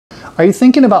Are you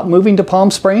thinking about moving to Palm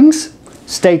Springs?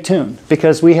 Stay tuned,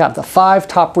 because we have the 5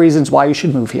 top reasons why you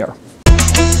should move here.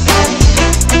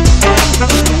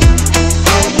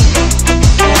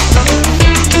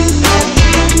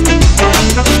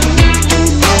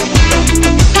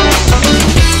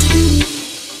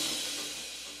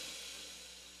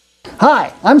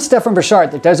 Hi, I'm Stefan Burchard,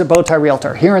 the Desert Bowtie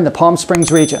Realtor here in the Palm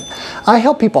Springs region. I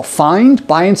help people find,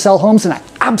 buy, and sell homes, and I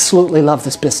absolutely love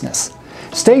this business.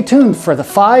 Stay tuned for the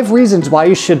 5 reasons why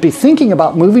you should be thinking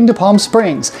about moving to Palm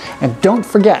Springs. And don't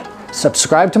forget,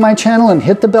 subscribe to my channel and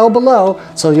hit the bell below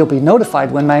so you'll be notified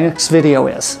when my next video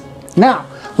is. Now,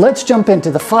 let's jump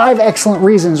into the 5 excellent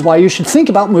reasons why you should think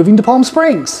about moving to Palm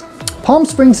Springs. Palm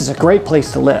Springs is a great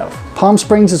place to live. Palm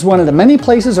Springs is one of the many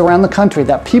places around the country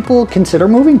that people consider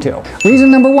moving to.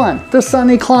 Reason number 1, the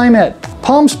sunny climate.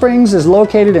 Palm Springs is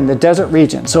located in the desert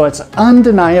region, so it's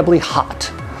undeniably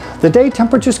hot. The day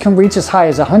temperatures can reach as high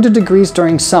as 100 degrees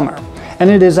during summer,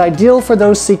 and it is ideal for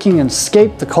those seeking to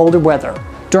escape the colder weather.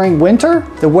 During winter,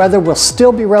 the weather will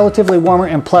still be relatively warmer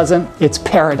and pleasant. It's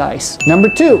paradise.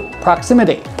 Number 2,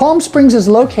 proximity. Palm Springs is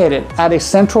located at a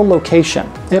central location.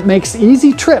 It makes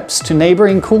easy trips to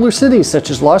neighboring cooler cities such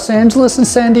as Los Angeles and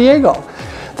San Diego.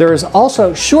 There is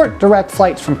also short direct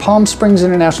flights from Palm Springs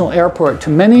International Airport to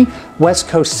many West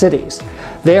Coast cities.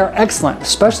 They are excellent,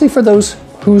 especially for those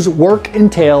whose work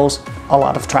entails a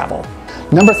lot of travel.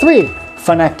 Number 3,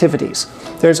 fun activities.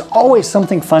 There's always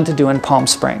something fun to do in Palm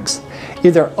Springs,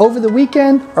 either over the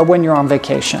weekend or when you're on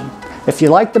vacation. If you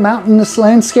like the mountainous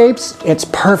landscapes, it's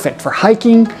perfect for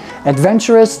hiking,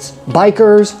 adventurists,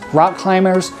 bikers, rock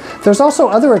climbers. There's also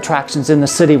other attractions in the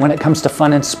city when it comes to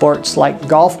fun and sports like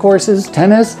golf courses,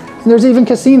 tennis, and there's even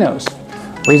casinos.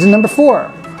 Reason number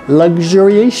 4,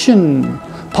 luxuration.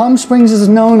 Palm Springs is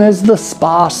known as the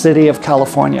spa city of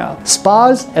California.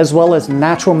 Spas, as well as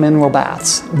natural mineral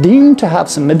baths, deemed to have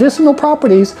some medicinal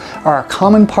properties, are a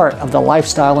common part of the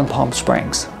lifestyle in Palm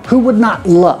Springs. Who would not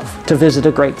love to visit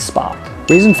a great spa?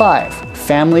 Reason 5,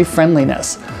 family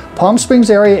friendliness. Palm Springs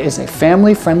area is a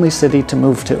family-friendly city to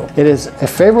move to. It is a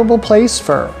favorable place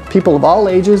for people of all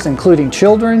ages, including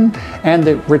children and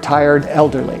the retired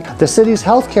elderly. The city's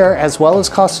healthcare, as well as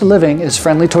cost of living, is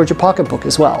friendly towards your pocketbook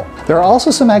as well. There are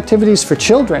also some activities for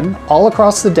children all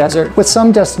across the desert, with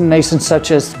some destinations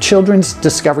such as Children's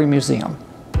Discovery Museum.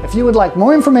 If you would like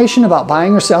more information about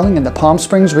buying or selling in the Palm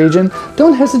Springs region,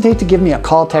 don't hesitate to give me a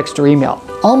call, text, or email.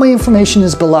 All my information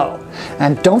is below.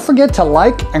 And don't forget to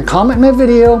like and comment my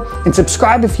video and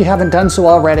subscribe if you haven't done so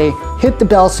already. Hit the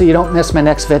bell so you don't miss my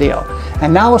next video.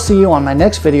 And now I'll see you on my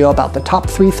next video about the top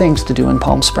 3 things to do in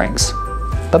Palm Springs.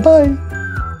 Bye-bye.